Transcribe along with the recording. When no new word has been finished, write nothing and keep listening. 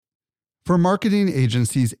For marketing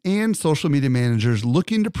agencies and social media managers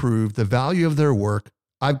looking to prove the value of their work,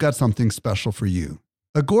 I've got something special for you.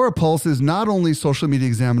 Agorapulse is not only Social Media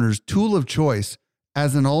Examiner's tool of choice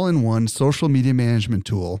as an all-in-one social media management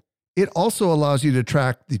tool, it also allows you to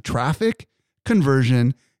track the traffic,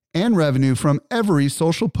 conversion, and revenue from every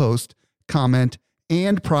social post, comment,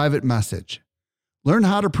 and private message. Learn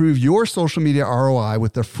how to prove your social media ROI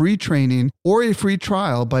with a free training or a free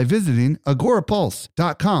trial by visiting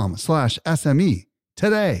agorapulse.com/SME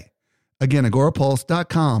today. Again,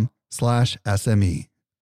 agorapulse.com/SME.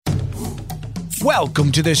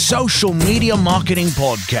 Welcome to the Social Media Marketing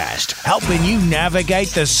Podcast, helping you navigate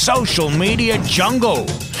the social media jungle.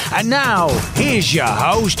 And now, here's your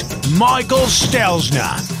host, Michael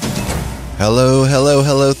Stelzner. Hello.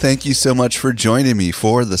 Thank you so much for joining me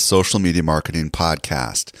for the Social Media Marketing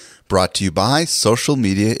Podcast, brought to you by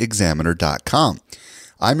socialmediaexaminer.com.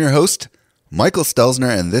 I'm your host, Michael Stelzner,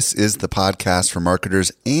 and this is the podcast for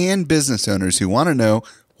marketers and business owners who want to know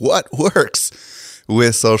what works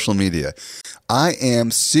with social media. I am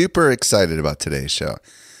super excited about today's show.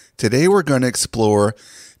 Today we're going to explore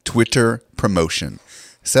Twitter promotion.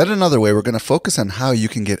 Said another way, we're going to focus on how you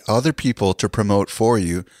can get other people to promote for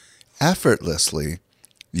you effortlessly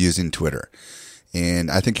using Twitter. And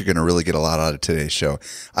I think you're going to really get a lot out of today's show.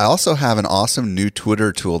 I also have an awesome new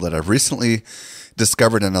Twitter tool that I've recently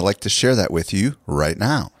discovered, and I'd like to share that with you right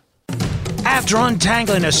now. After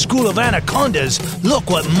untangling a school of anacondas, look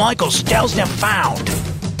what Michael Stelzner found.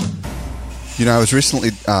 You know, I was recently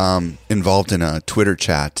involved in a Twitter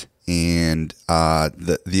chat, and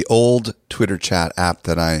the old Twitter chat app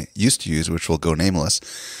that I used to use, which will go nameless,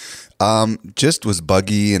 just was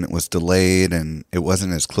buggy and it was delayed and it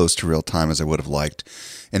wasn't as close to real time as I would have liked.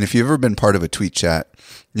 And if you've ever been part of a tweet chat,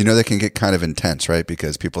 you know they can get kind of intense, right?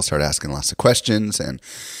 Because people start asking lots of questions. And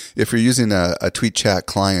if you're using a tweet chat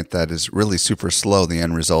client that is really super slow, the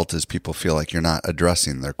end result is people feel like you're not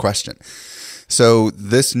addressing their question. So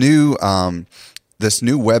this new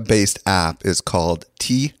web-based app is called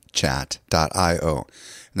tchat.io,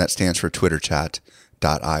 and that stands for Twitter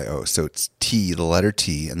Chat.io. So it's T, the letter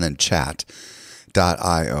T, and then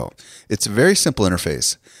chat.io. It's a very simple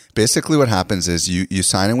interface. Basically what happens is you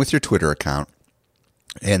sign in with your Twitter account,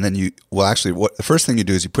 and then the first thing you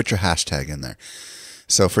do is you put your hashtag in there.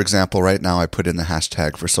 So for example, right now I put in the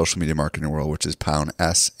hashtag for Social Media Marketing World, which is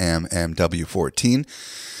 #SMMW14.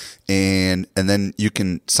 And then you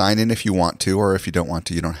can sign in if you want to, or if you don't want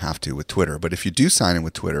to, you don't have to with Twitter. But if you do sign in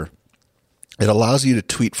with Twitter, it allows you to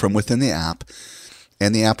tweet from within the app,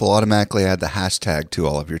 and the app will automatically add the hashtag to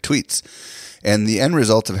all of your tweets. And the end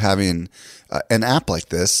result of having an app like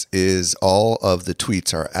this is all of the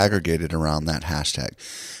tweets are aggregated around that hashtag.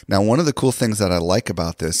 Now, one of the cool things that I like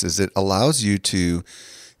about this is it allows you to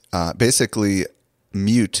basically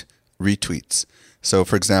mute retweets. So,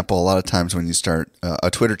 for example, a lot of times when you start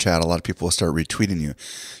a Twitter chat, a lot of people will start retweeting you.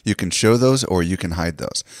 You can show those or you can hide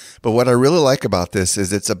those. But what I really like about this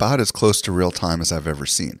is it's about as close to real time as I've ever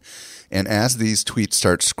seen. And as these tweets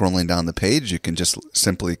start scrolling down the page, you can just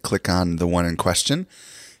simply click on the one in question,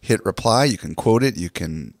 hit reply, you can quote it, you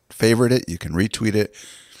can favorite it, you can retweet it.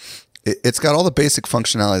 It's got all the basic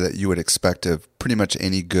functionality that you would expect of pretty much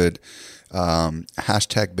any good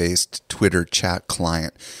hashtag-based Twitter chat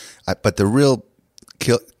client. But the real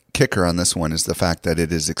kicker on this one is the fact that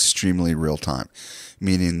it is extremely real time,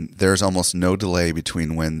 meaning there's almost no delay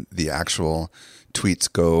between when the actual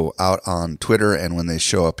tweets go out on Twitter and when they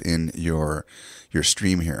show up in your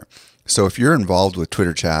stream here. So if you're involved with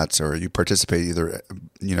Twitter chats or you participate either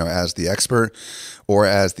as the expert or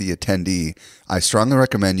as the attendee, I strongly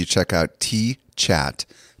recommend you check out tchat.io.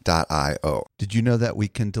 Did you know that we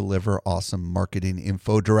can deliver awesome marketing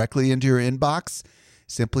info directly into your inbox?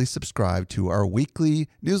 Simply subscribe to our weekly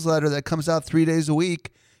newsletter that comes out 3 days a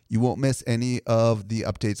week. You won't miss any of the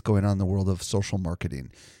updates going on in the world of social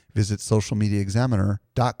marketing. Visit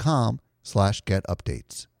socialmediaexaminer.com/get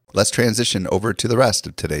updates. Let's transition over to the rest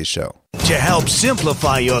of today's show. To help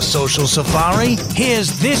simplify your social safari,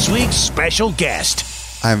 here's this week's special guest.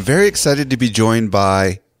 I'm very excited to be joined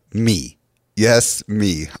by me. Yes,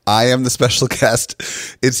 me. I am the special guest.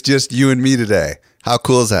 It's just you and me today. How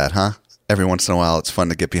cool is that, huh? Every once in a while, it's fun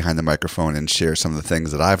to get behind the microphone and share some of the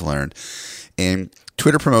things that I've learned. And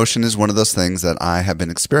Twitter promotion is one of those things that I have been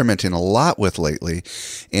experimenting a lot with lately,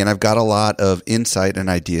 and I've got a lot of insight and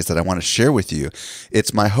ideas that I want to share with you.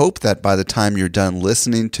 It's my hope that by the time you're done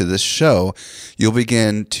listening to this show, you'll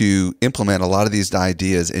begin to implement a lot of these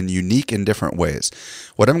ideas in unique and different ways.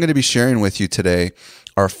 What I'm going to be sharing with you today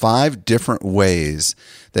are 5 different ways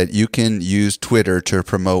that you can use Twitter to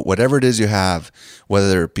promote whatever it is you have,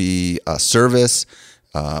 whether it be a service,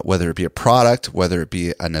 whether it be a product, whether it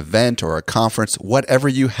be an event or a conference, whatever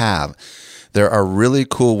you have. There are really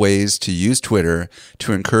cool ways to use Twitter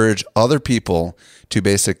to encourage other people to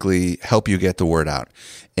basically help you get the word out.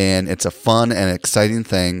 And it's a fun and exciting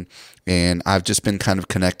thing. And I've just been kind of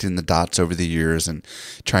connecting the dots over the years and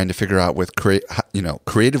trying to figure out with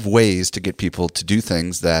creative ways to get people to do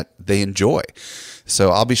things that they enjoy. So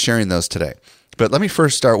I'll be sharing those today. But let me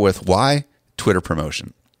first start with why Twitter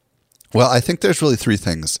promotion. Well, I think there's really three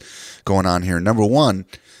things going on here. Number one,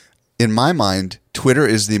 in my mind, Twitter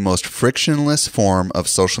is the most frictionless form of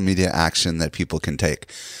social media action that people can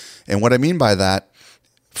take. And what I mean by that,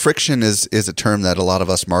 friction is a term that a lot of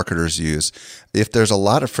us marketers use. If there's a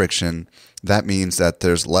lot of friction, that means that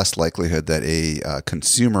there's less likelihood that a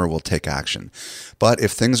consumer will take action. But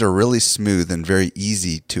if things are really smooth and very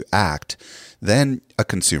easy to act, then a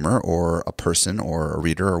consumer or a person or a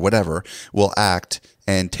reader or whatever will act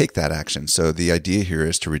and take that action. So the idea here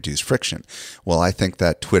is to reduce friction. Well, I think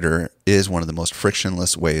that Twitter is one of the most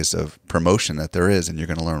frictionless ways of promotion that there is, and you're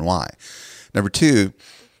going to learn why. Number two,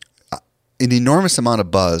 an enormous amount of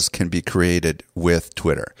buzz can be created with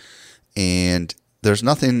Twitter. And there's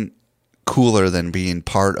nothing cooler than being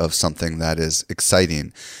part of something that is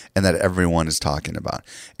exciting and that everyone is talking about.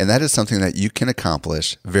 And that is something that you can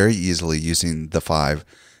accomplish very easily using the 5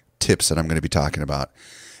 tips that I'm going to be talking about.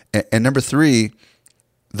 And number 3,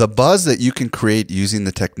 the buzz that you can create using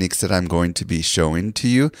the techniques that I'm going to be showing to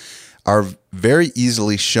you are very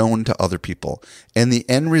easily shown to other people. And the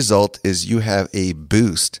end result is you have a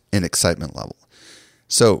boost in excitement level.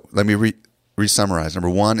 So let me re-summarize. Number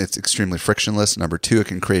 1, it's extremely frictionless. Number 2, it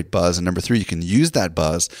can create buzz. And number 3, you can use that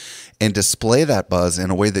buzz and display that buzz in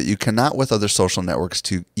a way that you cannot with other social networks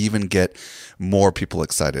to even get more people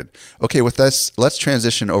excited. Okay, with this, let's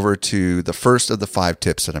transition over to the first of the 5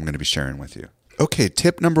 tips that I'm going to be sharing with you. Okay,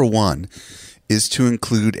 tip number 1 is to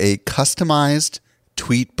include a customized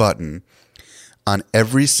tweet button on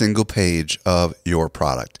every single page of your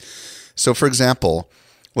product. So for example,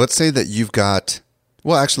 let's say that you've got,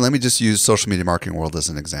 well, actually, let me just use Social Media Marketing World as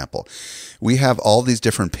an example. We have all these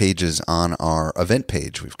different pages on our event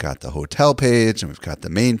page. We've got the hotel page, and we've got the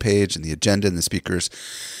main page, and the agenda, and the speakers.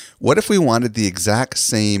 What if we wanted the exact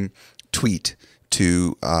same tweet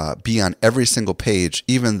to be on every single page,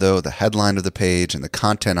 even though the headline of the page and the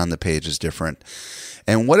content on the page is different?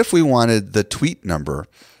 And what if we wanted the tweet number,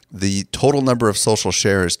 the total number of social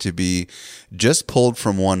shares, to be just pulled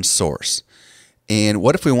from one source? And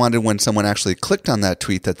what if we wanted, when someone actually clicked on that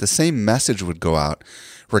tweet, that the same message would go out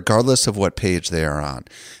regardless of what page they are on?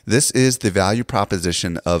 This is the value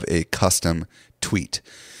proposition of a custom tweet.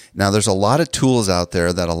 Now, there's a lot of tools out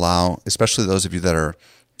there that allow, especially those of you that are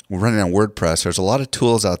running on WordPress, there's a lot of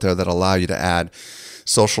tools out there that allow you to add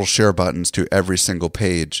social share buttons to every single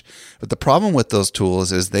page. But the problem with those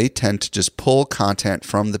tools is they tend to just pull content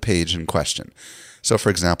from the page in question. So for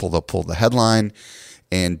example, they'll pull the headline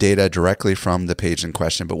and data directly from the page in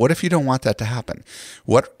question. But what if you don't want that to happen?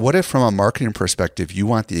 What if from a marketing perspective, you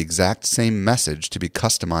want the exact same message to be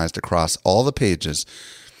customized across all the pages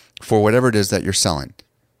for whatever it is that you're selling?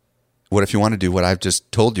 What if you want to do what I've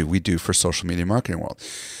just told you we do for Social Media Marketing World?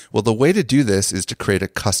 Well, the way to do this is to create a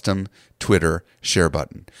custom Twitter share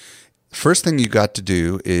button. First thing you got to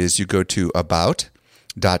do is you go to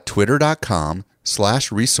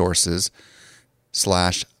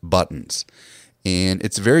about.twitter.com/resources/buttons. And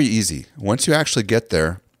it's very easy. Once you actually get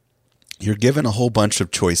there, you're given a whole bunch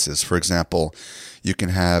of choices. For example, you can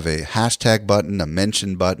have a hashtag button, a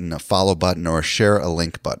mention button, a follow button, or a share a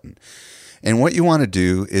link button. And what you want to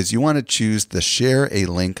do is you want to choose the share a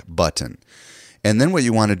link button. And then what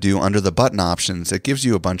you want to do under the button options, it gives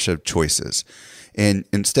you a bunch of choices. And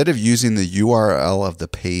instead of using the URL of the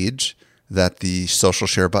page that the social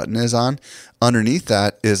share button is on, underneath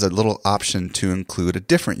that is a little option to include a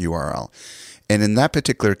different URL. And in that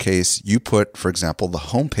particular case, you put, for example, the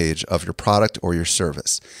homepage of your product or your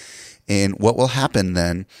service. And what will happen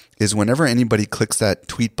then is whenever anybody clicks that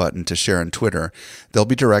tweet button to share on Twitter, they'll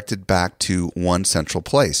be directed back to one central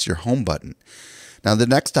place, your home button. Now, the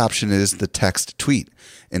next option is the text tweet.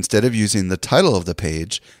 Instead of using the title of the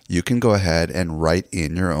page, you can go ahead and write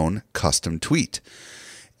in your own custom tweet.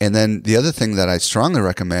 And then the other thing that I strongly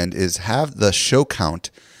recommend is have the show count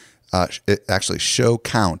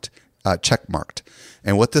checkmarked.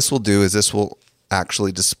 And what this will do is this will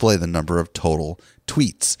actually display the number of total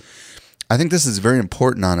tweets. I think this is very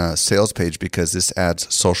important on a sales page because this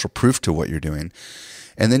adds social proof to what you're doing.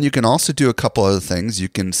 And then you can also do a couple other things. You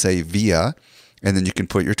can say via, and then you can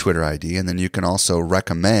put your Twitter ID, and then you can also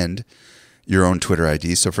recommend your own Twitter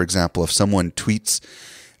ID. So for example, if someone tweets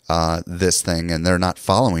this thing and they're not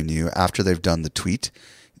following you after they've done the tweet,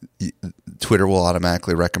 Twitter will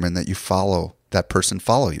automatically recommend that you follow that person,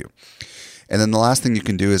 follow you. And then the last thing you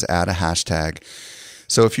can do is add a hashtag.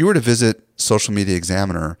 So if you were to visit Social Media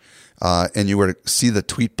Examiner and you were to see the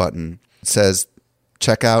tweet button, it says,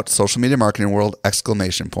 check out Social Media Marketing World, !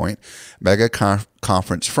 Mega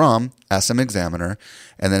conference from SM Examiner.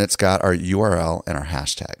 And then it's got our URL and our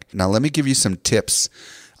hashtag. Now, let me give you some tips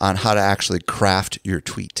on how to actually craft your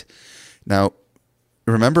tweet. Now,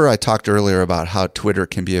 remember I talked earlier about how Twitter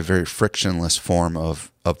can be a very frictionless form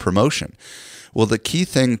of promotion. Well, the key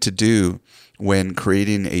thing to do when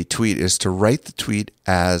creating a tweet is to write the tweet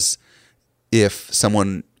as if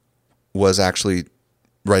someone was actually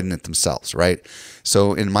writing it themselves, right?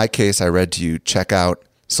 So in my case, I read to you, check out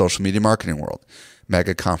Social Media Marketing World,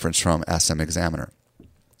 Mega Conference from SM Examiner.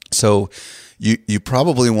 So you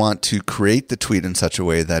probably want to create the tweet in such a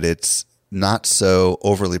way that it's not so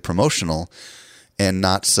overly promotional and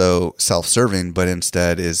not so self-serving, but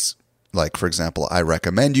instead is like, for example, I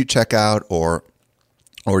recommend you check out or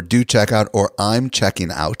do check out, or I'm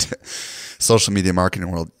checking out Social Media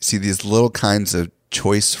Marketing World. See, these little kinds of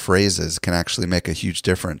choice phrases can actually make a huge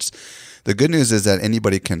difference. The good news is that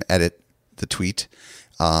anybody can edit the tweet,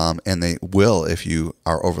 and they will if you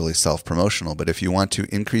are overly self-promotional. But if you want to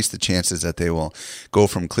increase the chances that they will go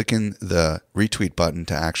from clicking the retweet button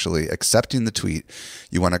to actually accepting the tweet,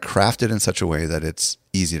 you want to craft it in such a way that it's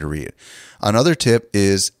easy to read. Another tip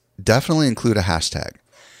is definitely include a hashtag.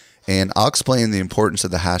 And I'll explain the importance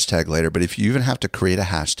of the hashtag later, but if you even have to create a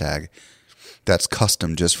hashtag that's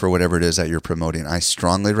custom just for whatever it is that you're promoting, I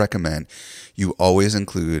strongly recommend you always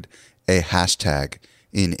include a hashtag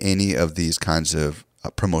in any of these kinds of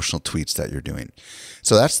promotional tweets that you're doing.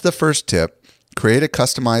 So that's the first tip. Create a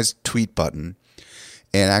customized tweet button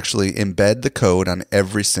and actually embed the code on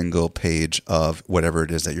every single page of whatever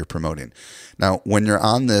it is that you're promoting. Now, when you're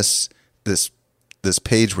on this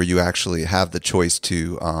page where you actually have the choice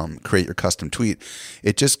to create your custom tweet,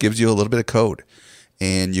 it just gives you a little bit of code.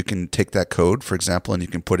 And you can take that code, for example, and you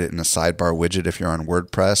can put it in a sidebar widget if you're on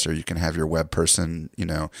WordPress, or you can have your web person,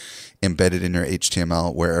 embedded in your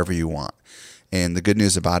HTML wherever you want. And the good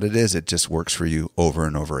news about it is it just works for you over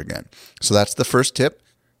and over again. So that's the first tip.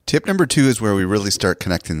 Tip number 2 is where we really start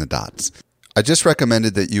connecting the dots. I just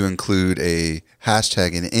recommended that you include a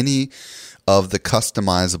hashtag in any of the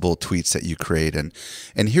customizable tweets that you create. And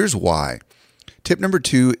here's why. Tip number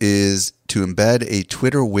 2 is to embed a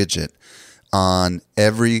Twitter widget on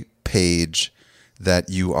every page that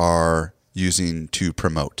you are using to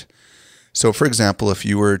promote. So for example, if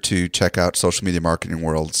you were to check out Social Media Marketing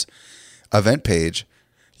World's event page,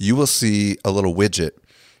 you will see a little widget,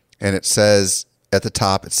 and it says at the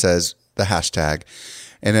top, it says the hashtag.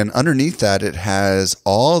 And then underneath that, it has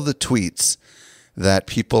all the tweets that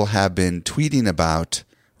people have been tweeting about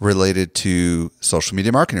related to Social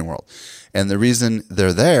Media Marketing World. And the reason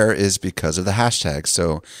they're there is because of the hashtag.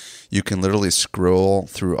 So you can literally scroll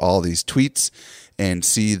through all these tweets and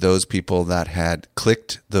see those people that had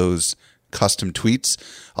clicked those custom tweets,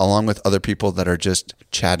 along with other people that are just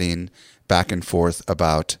chatting back and forth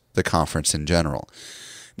about the conference in general.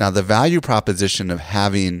 Now, the value proposition of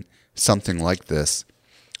having something like this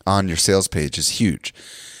on your sales page is huge,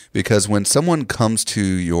 because when someone comes to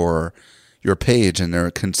your page and they're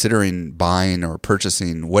considering buying or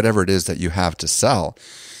purchasing whatever it is that you have to sell,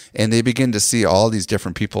 and they begin to see all these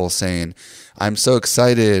different people saying, "I'm so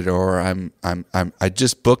excited," or I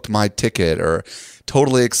just booked my ticket," or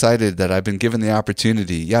 "totally excited that I've been given the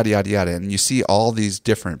opportunity," yada yada yada, and you see all these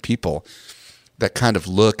different people that kind of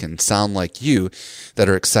look and sound like you, that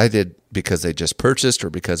are excited because they just purchased or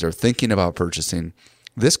because they're thinking about purchasing.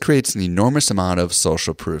 This creates an enormous amount of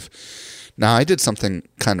social proof. Now, I did something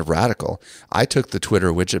kind of radical. I took the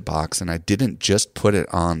Twitter widget box and I didn't just put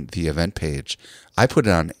it on the event page. I put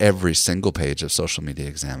it on every single page of Social Media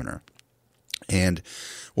Examiner. And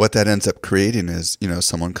what that ends up creating is,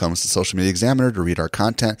 someone comes to Social Media Examiner to read our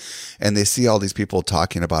content, and they see all these people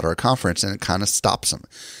talking about our conference, and it kind of stops them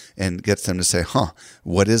and gets them to say,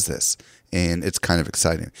 what is this? And it's kind of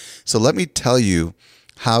exciting. So let me tell you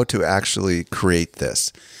how to actually create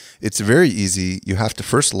this. It's very easy. You have to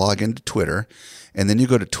first log into Twitter, and then you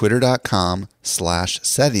go to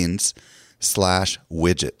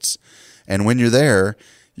twitter.com/settings/widgets. And when you're there,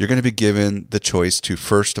 you're going to be given the choice to,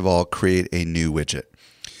 first of all, create a new widget.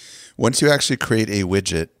 Once you actually create a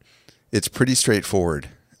widget, it's pretty straightforward.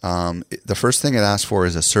 The first thing it asks for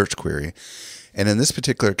is a search query. And in this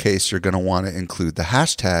particular case, you're going to want to include the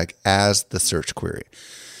hashtag as the search query.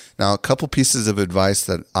 Now, a couple pieces of advice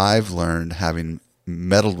that I've learned having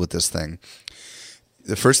meddled with this thing.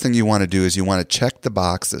 the first thing you want to do is you want to check the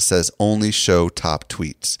box that says only show top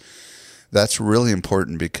tweets. That's really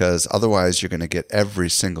important because otherwise you're going to get every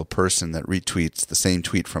single person that retweets the same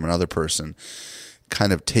tweet from another person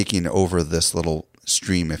kind of taking over this little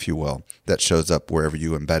stream, if you will, that shows up wherever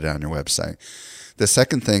you embed it on your website. The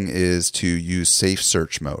second thing is to use safe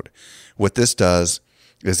search mode. What this does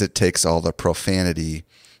is it takes all the profanity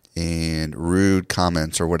and rude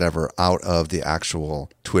comments or whatever out of the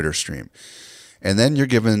actual Twitter stream. And then you're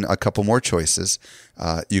given a couple more choices.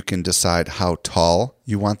 You can decide how tall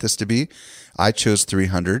you want this to be. I chose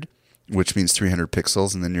 300, which means 300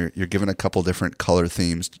 pixels. And then you're given a couple different color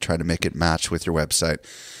themes to try to make it match with your website.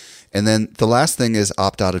 And then the last thing is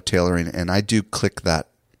opt out of tailoring. And I do click that.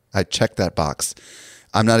 I check that box.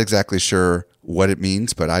 I'm not exactly sure what it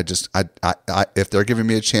means, but I if they're giving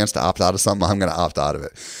me a chance to opt out of something, I'm going to opt out of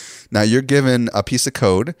it. Now you're given a piece of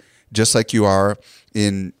code, just like you are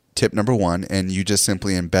in tip number 1, and you just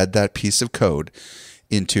simply embed that piece of code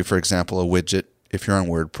into, for example, a widget if you're on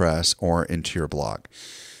WordPress or into your blog.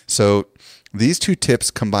 So these two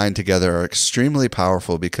tips combined together are extremely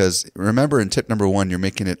powerful because remember in tip number 1, you're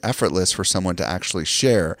making it effortless for someone to actually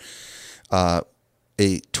share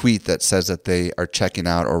a tweet that says that they are checking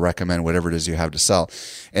out or recommend whatever it is you have to sell.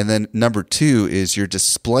 And then number 2 is you're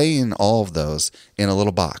displaying all of those in a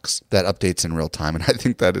little box that updates in real time. And I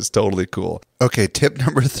think that is totally cool. Okay, tip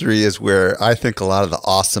number 3 is where I think a lot of the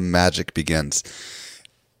awesome magic begins.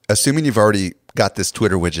 Assuming you've already got this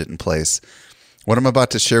Twitter widget in place, what I'm about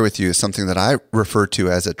to share with you is something that I refer to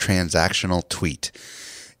as a transactional tweet.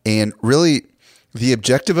 And really, the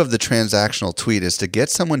objective of the transactional tweet is to get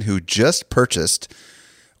someone who just purchased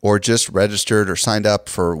or just registered or signed up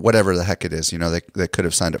for whatever the heck it is. You know, they could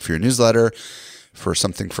have signed up for your newsletter for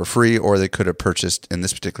something for free, or they could have purchased, in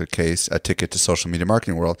this particular case, a ticket to Social Media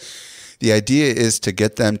Marketing World. The idea is to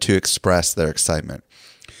get them to express their excitement.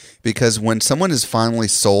 Because when someone is finally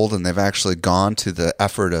sold and they've actually gone to the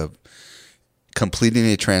effort of completing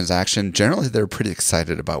a transaction, generally they're pretty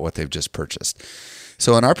excited about what they've just purchased.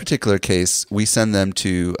 So in our particular case, we send them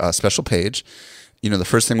to a special page. You know, the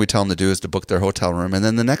first thing we tell them to do is to book their hotel room. And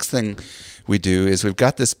then the next thing we do is we've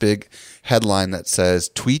got this big headline that says,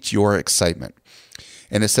 tweet your excitement.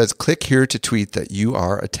 And it says, click here to tweet that you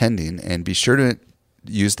are attending and be sure to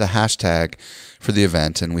use the hashtag for the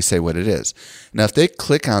event. And we say what it is. Now, if they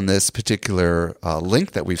click on this particular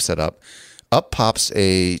link that we've set up pops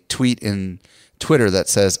a tweet in Twitter that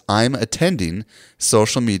says, I'm attending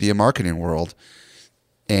Social Media Marketing World.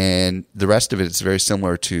 And the rest of it is very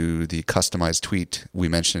similar to the customized tweet we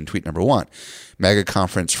mentioned in tweet number 1. Mega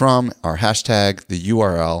conference from, our hashtag, the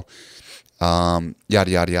URL, yada,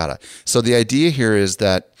 yada, yada. So the idea here is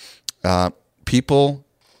that people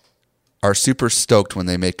are super stoked when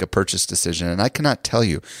they make a purchase decision. And I cannot tell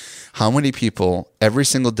you how many people every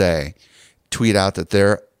single day tweet out that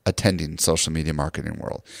they're attending Social Media Marketing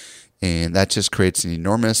World. And that just creates an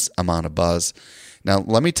enormous amount of buzz. Now,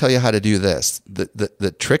 let me tell you how to do this.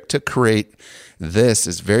 The trick to create this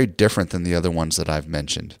is very different than the other ones that I've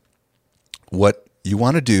mentioned. What you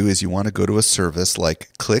want to do is you want to go to a service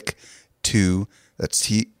like Click2, that's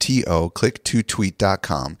T-O,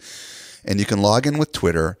 click2tweet.com, and you can log in with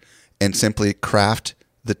Twitter and simply craft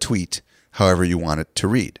the tweet however you want it to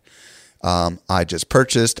read. I just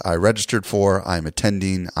purchased, I registered for, I'm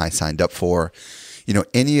attending, I signed up for. You know,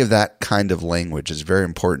 any of that kind of language is very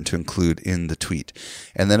important to include in the tweet.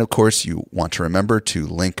 And then, of course, you want to remember to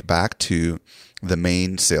link back to the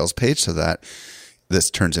main sales page so that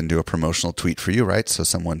this turns into a promotional tweet for you, right? So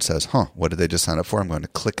someone says, what did they just sign up for? I'm going to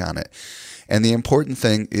click on it. And the important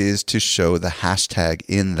thing is to show the hashtag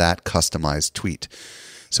in that customized tweet.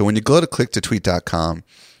 So when you go to click2tweet.com,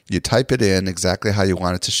 you type it in exactly how you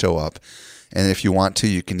want it to show up. And if you want to,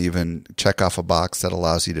 you can even check off a box that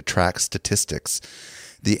allows you to track statistics.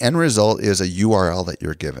 The end result is a URL that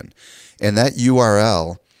you're given. And that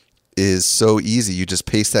URL is so easy. You just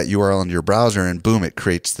paste that URL into your browser and boom, it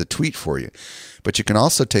creates the tweet for you. But you can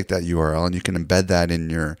also take that URL and you can embed that in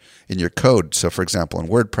your code. So for example, in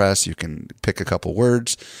WordPress, you can pick a couple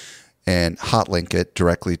words and hot link it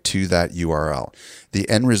directly to that URL. The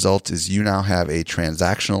end result is you now have a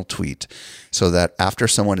transactional tweet so that after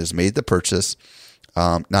someone has made the purchase,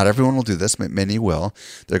 not everyone will do this, but many will.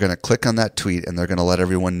 They're going to click on that tweet and they're going to let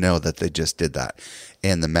everyone know that they just did that.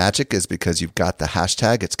 And the magic is because you've got the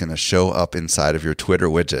hashtag, it's going to show up inside of your Twitter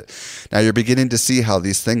widget. Now you're beginning to see how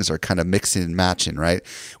these things are kind of mixing and matching, right?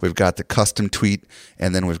 We've got the custom tweet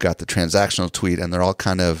and then we've got the transactional tweet, and they're all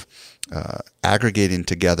kind of aggregating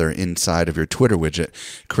together inside of your Twitter widget,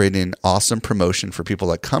 creating awesome promotion for people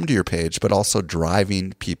that come to your page, but also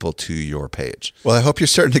driving people to your page. Well, I hope you're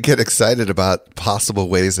starting to get excited about possible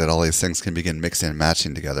ways that all these things can begin mixing and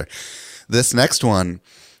matching together. This next one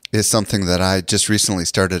is something that I just recently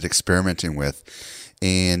started experimenting with.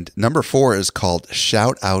 And number 4 is called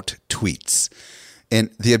shout out tweets. And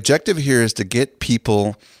the objective here is to get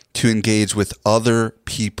people to engage with other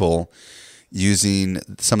people using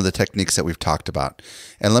some of the techniques that we've talked about.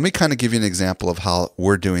 And let me kind of give you an example of how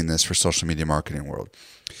we're doing this for Social Media Marketing World.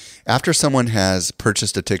 After someone has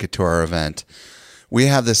purchased a ticket to our event, we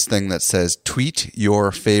have this thing that says tweet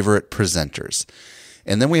your favorite presenters.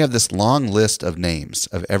 And then we have this long list of names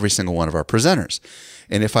of every single one of our presenters.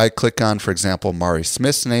 And if I click on, for example, Mari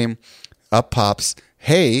Smith's name, up pops,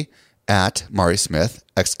 hey, at Mari Smith, !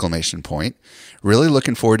 Really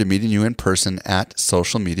looking forward to meeting you in person at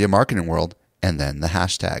Social Media Marketing World, and then the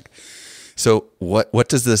hashtag. So what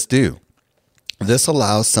does this do? This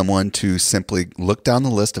allows someone to simply look down the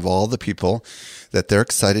list of all the people that they're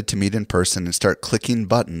excited to meet in person and start clicking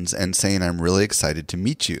buttons and saying, I'm really excited to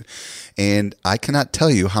meet you. And I cannot tell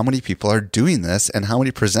you how many people are doing this and how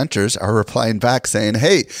many presenters are replying back saying,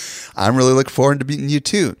 hey, I'm really looking forward to meeting you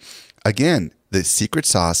too. Again, the secret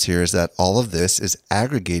sauce here is that all of this is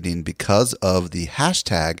aggregating because of the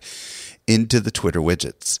hashtag into the Twitter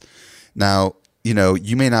widgets. Now,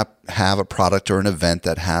 you may not have a product or an event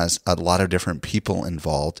that has a lot of different people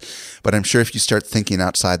involved, but I'm sure if you start thinking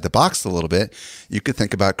outside the box a little bit, you could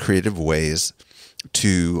think about creative ways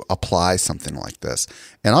to apply something like this.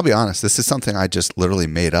 And I'll be honest, this is something I just literally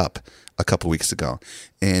made up a couple weeks ago.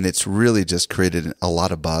 And it's really just created a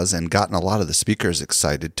lot of buzz and gotten a lot of the speakers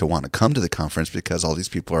excited to want to come to the conference because all these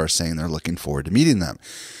people are saying they're looking forward to meeting them.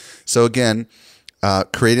 So again,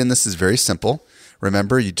 creating this is very simple.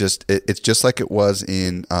 Remember, it's just like it was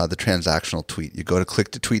in the transactional tweet. You go to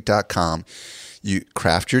clicktotweet.com, you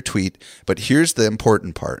craft your tweet, but here's the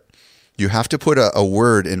important part. You have to put a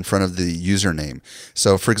word in front of the username.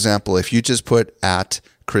 So for example, if you just put at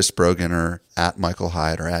Chris Brogan or at Michael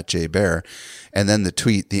Hyatt or at Jay Bear, and then the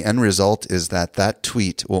tweet, the end result is that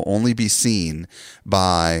tweet will only be seen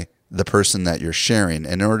by the person that you're sharing.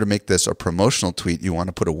 And in order to make this a promotional tweet, you want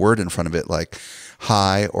to put a word in front of it like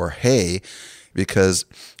hi or hey, because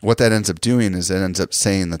what that ends up doing is it ends up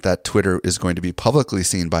saying that Twitter is going to be publicly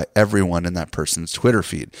seen by everyone in that person's Twitter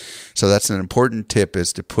feed. So that's an important tip,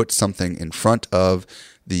 is to put something in front of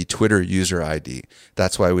the Twitter user ID.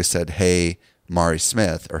 That's why we said, hey, Mari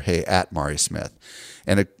Smith, or hey, at Mari Smith.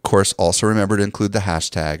 And of course, also remember to include the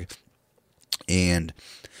hashtag. And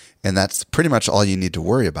that's pretty much all you need to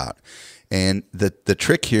worry about. And the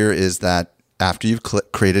trick here is that after you've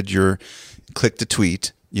created your click to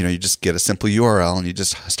tweet, you just get a simple URL and you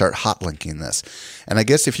just start hot linking this. And I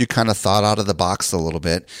guess if you kind of thought out of the box a little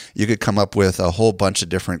bit, you could come up with a whole bunch of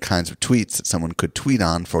different kinds of tweets that someone could tweet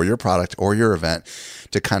on for your product or your event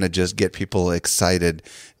to kind of just get people excited.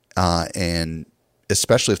 And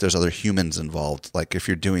especially if there's other humans involved, like if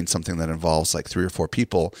you're doing something that involves like 3 or 4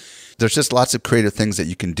 people, there's just lots of creative things that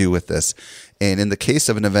you can do with this. And in the case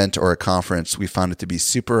of an event or a conference, we found it to be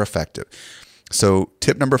super effective. So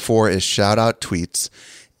tip number 4 is shout out tweets.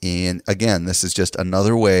 And again, this is just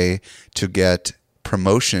another way to get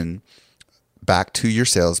promotion back to your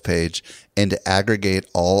sales page and to aggregate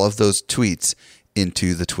all of those tweets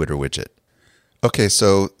into the Twitter widget. Okay,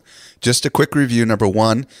 so just a quick review. Number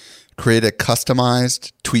 1, create a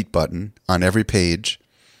customized tweet button on every page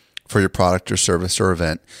for your product or service or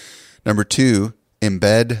event. Number 2,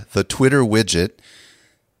 embed the Twitter widget,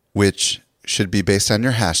 which should be based on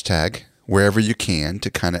your hashtag, wherever you can, to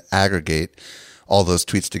kind of aggregate all those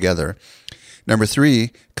tweets together. Number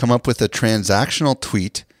 3, come up with a transactional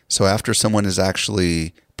tweet. So after someone is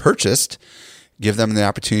actually purchased, give them the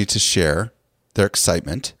opportunity to share their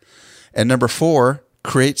excitement. And number 4,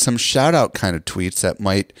 create some shout out kind of tweets that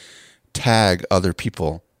might tag other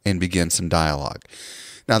people and begin some dialogue.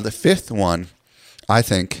 Now, the 5th one, I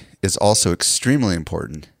think, is also extremely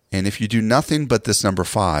important. And if you do nothing but this number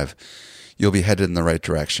 5, you'll be headed in the right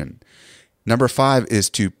direction. Number 5 is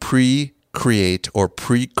to pre-create or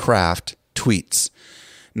pre-craft tweets.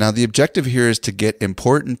 Now, the objective here is to get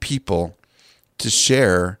important people to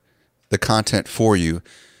share the content for you,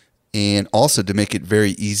 and also to make it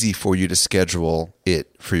very easy for you to schedule it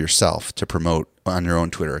for yourself to promote on your own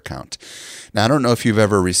Twitter account. Now, I don't know if you've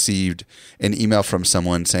ever received an email from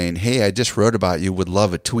someone saying, hey, I just wrote about you, would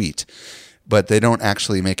love a tweet. but they don't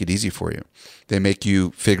actually make it easy for you. They make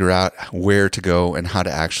you figure out where to go and how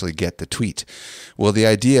to actually get the tweet. Well, the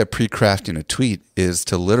idea of pre-crafting a tweet is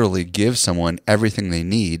to literally give someone everything they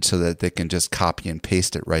need so that they can just copy and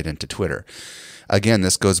paste it right into Twitter. Again,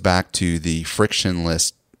 this goes back to the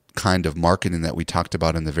frictionless kind of marketing that we talked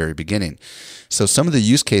about in the very beginning. So some of the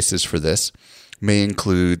use cases for this may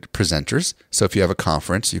include presenters. So if you have a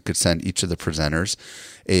conference, you could send each of the presenters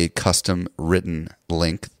a custom written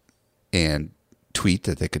link and tweet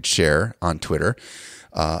that they could share on Twitter.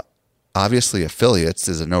 Obviously, affiliates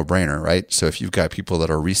is a no-brainer, right? So if you've got people that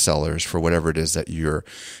are resellers for whatever it is that you're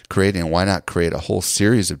creating, why not create a whole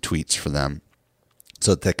series of tweets for them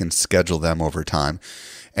so that they can schedule them over time?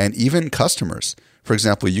 And even customers. For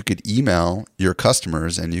example, you could email your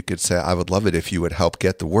customers and you could say, I would love it if you would help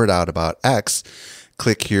get the word out about X.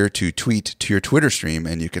 Click here to tweet to your Twitter stream,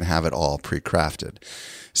 and you can have it all pre-crafted.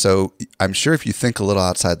 So I'm sure if you think a little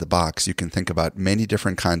outside the box, you can think about many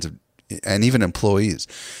different kinds of, and even employees,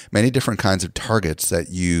 many different kinds of targets that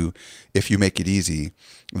you, if you make it easy,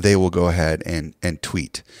 they will go ahead and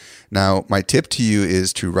tweet. Now, my tip to you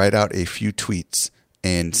is to write out a few tweets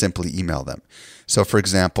and simply email them. So for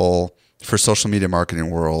example, for social media marketing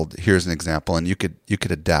world, here's an example, and you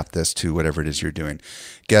could adapt this to whatever it is you're doing.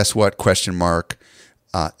 Guess what? ?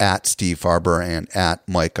 At Steve Farber and at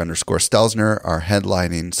Mike_Stelzner are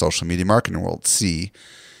headlining social media marketing world. See,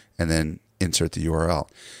 and then insert the URL.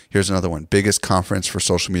 Here's another one. Biggest conference for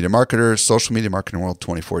social media marketers, Social Media Marketing World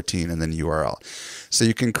 2014, and then URL. So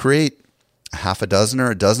you can create half a dozen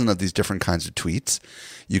or a dozen of these different kinds of tweets.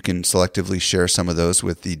 You can selectively share some of those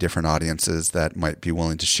with the different audiences that might be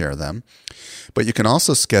willing to share them. But you can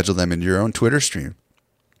also schedule them in your own Twitter stream.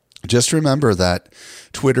 Just remember that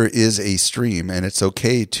Twitter is a stream, and it's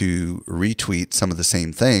okay to retweet some of the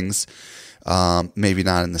same things, maybe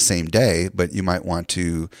not in the same day, but you might want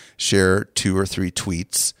to share 2 or 3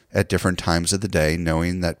 tweets at different times of the day,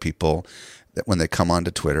 knowing that people, that when they come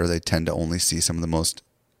onto Twitter, they tend to only see some of the most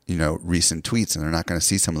recent tweets, and they're not going to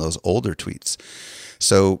see some of those older tweets.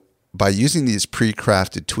 So by using these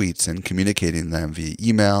pre-crafted tweets and communicating them via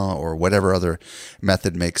email or whatever other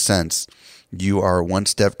method makes sense, you are one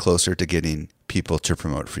step closer to getting people to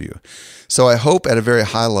promote for you. So I hope at a very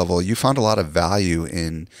high level, you found a lot of value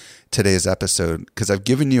in today's episode, because I've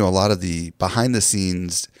given you a lot of the behind the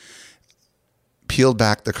scenes, peeled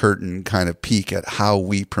back the curtain kind of peek at how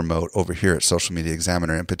we promote over here at Social Media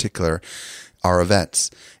Examiner, in particular our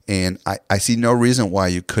events. And I see no reason why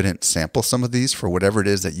you couldn't sample some of these for whatever it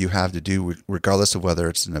is that you have to do, regardless of whether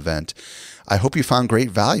it's an event. I hope you found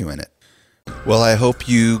great value in it. Well, I hope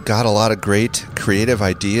you got a lot of great creative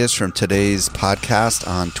ideas from today's podcast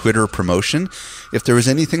on Twitter promotion. If there was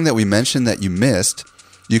anything that we mentioned that you missed,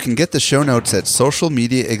 you can get the show notes at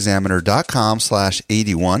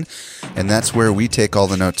socialmediaexaminer.com/81, and that's where we take all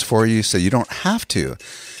the notes for you so you don't have to.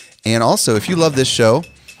 And also, if you love this show,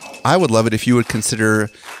 I would love it if you would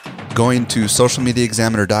consider going to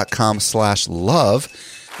socialmediaexaminer.com/love.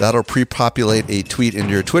 That'll pre-populate a tweet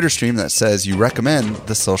into your Twitter stream that says you recommend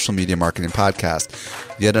the Social Media Marketing Podcast.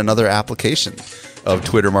 Yet another application of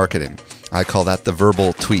Twitter marketing. I call that the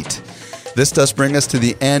verbal tweet. This does bring us to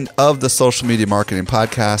the end of the Social Media Marketing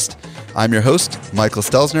Podcast. I'm your host, Michael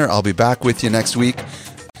Stelzner. I'll be back with you next week.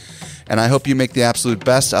 And I hope you make the absolute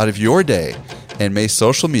best out of your day. And may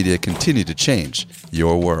social media continue to change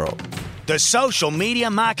your world. The Social Media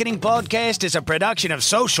Marketing Podcast is a production of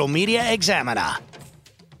Social Media Examiner.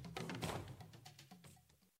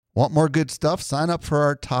 Want more good stuff? Sign up for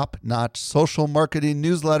our top-notch social marketing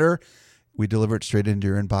newsletter. We deliver it straight into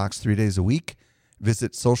your inbox 3 days a week.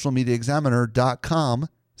 Visit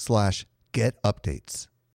socialmediaexaminer.com/get updates.